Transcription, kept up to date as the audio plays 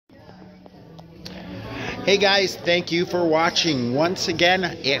Hey guys, thank you for watching. Once again,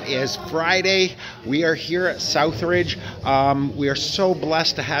 it is Friday. We are here at Southridge. We are so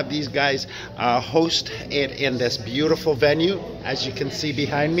blessed to have these guys host it in this beautiful venue. As you can see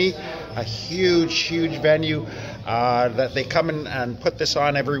behind me, a huge venue that they come in and put this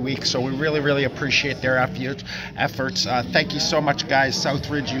on every week. So we really appreciate their efforts. Thank you so much, guys.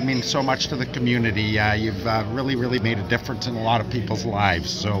 Southridge, you mean so much to the community. You've really made a difference in a lot of people's lives.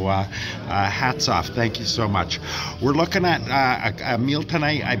 So hats off. Thank you so much. We're looking at a meal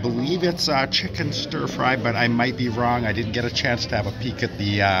tonight. I believe it's chicken stir fry, but I might be wrong. I didn't get a chance to have a peek at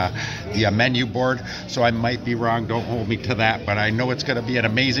the menu board, so I might be wrong. Don't hold me to that, but I know it's going to be an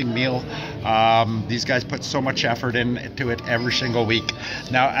amazing meal. These guys put so much effort into it every single week.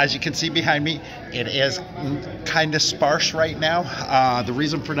 Now, as you can see behind me, it is kind of sparse right now. The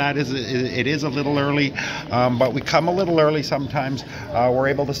reason for that is it is a little early, but we come a little early sometimes. We're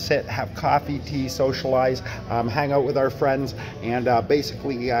able to sit, have coffee, tea, socialize, hang out with our friends, and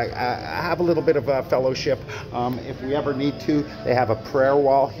basically have a little bit of a fellowship. If we ever need to, they have a prayer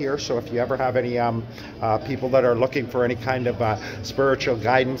wall here, so if you ever have any people that are looking for any kind of spiritual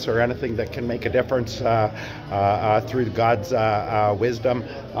guidance or anything that can make a difference through God's wisdom,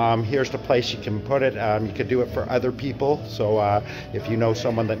 here's the place you can put it. You can do it for other people, so if you know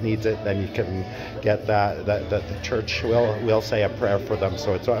someone that needs it, then you can get the church will say a prayer for them.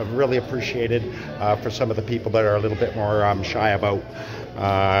 So it's really appreciated for some of the people that are a little bit more shy about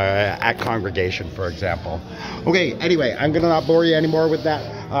at congregation, for example. Okay, anyway, I'm gonna not bore you anymore with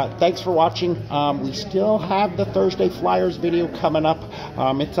that. Thanks for watching. We still have the Thursday Flyers video coming up.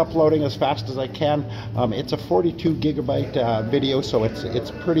 It's uploading as fast as I can. It's a 42 gigabyte video, so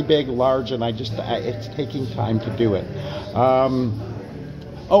it's pretty big, large, and it's taking time to do it.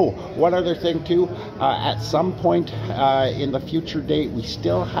 Oh, one other thing too, at some point in the future date, we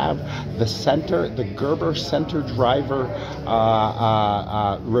still have the Gerber Center Driver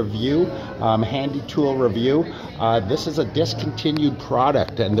review, handy tool review. This is a discontinued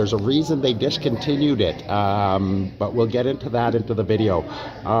product, and there's a reason they discontinued it, but we'll get into that into the video.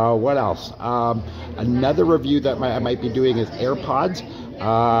 What else? Another review that I might be doing is AirPods.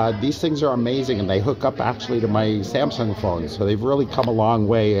 These things are amazing, and they hook up actually to my Samsung phone, so they've really come a long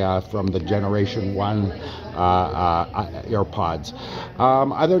way from the Generation 1 AirPods.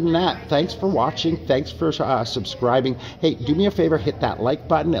 Other than that, thanks for watching. Thanks for subscribing. Hey, do me a favor, hit that like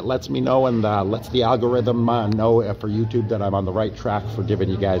button. It lets me know and lets the algorithm know for YouTube that I'm on the right track for giving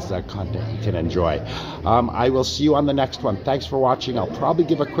you guys content you can enjoy. I will see you on the next one. Thanks for watching. I'll probably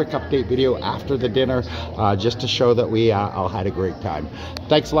give a quick update video after the dinner just to show that we all had a great time.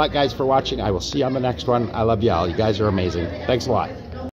 Thanks a lot, guys, for watching. I will see you on the next one. I love you all. You guys are amazing. Thanks a lot.